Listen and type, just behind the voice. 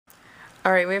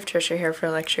Alright, we have Trisha here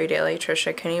for Luxury Daily.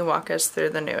 Trisha, can you walk us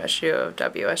through the new issue of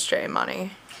WSJ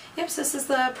Money? Yep, so this is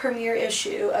the premiere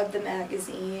issue of the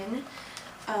magazine.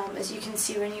 As you can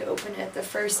see when you open it, the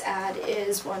first ad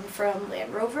is one from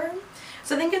Land Rover.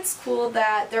 So I think it's cool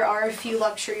that there are a few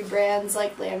luxury brands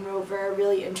like Land Rover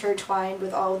really intertwined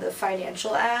with all the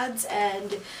financial ads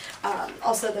and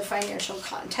also the financial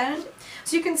content.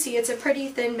 So you can see it's a pretty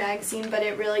thin magazine, but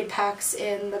it really packs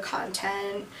in the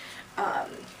content.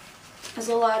 There's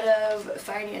a lot of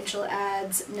financial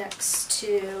ads next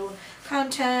to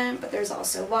content, but there's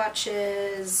also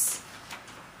watches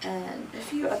and a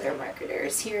few other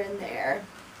marketers here and there.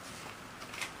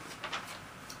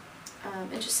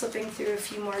 And just flipping through a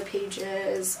few more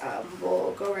pages,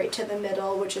 we'll go right to the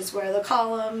middle, which is where the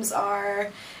columns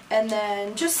are, and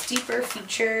then just deeper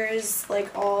features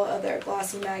like all other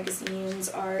glossy magazines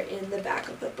are in the back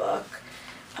of the book.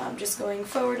 Just going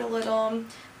forward a little,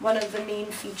 one of the main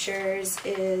features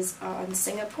is on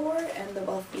Singapore and the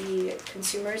wealthy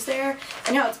consumers there,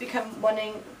 and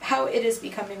how it is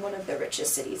becoming one of the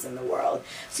richest cities in the world.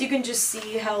 So you can just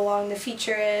see how long the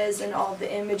feature is and all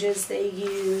the images they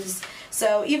use.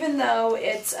 So even though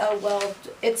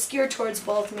it's geared towards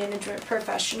wealth management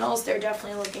professionals, they're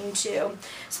definitely looking to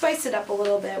spice it up a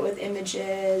little bit with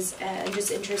images and just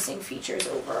interesting features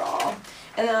overall.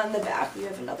 And then on the back we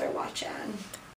have another watch ad.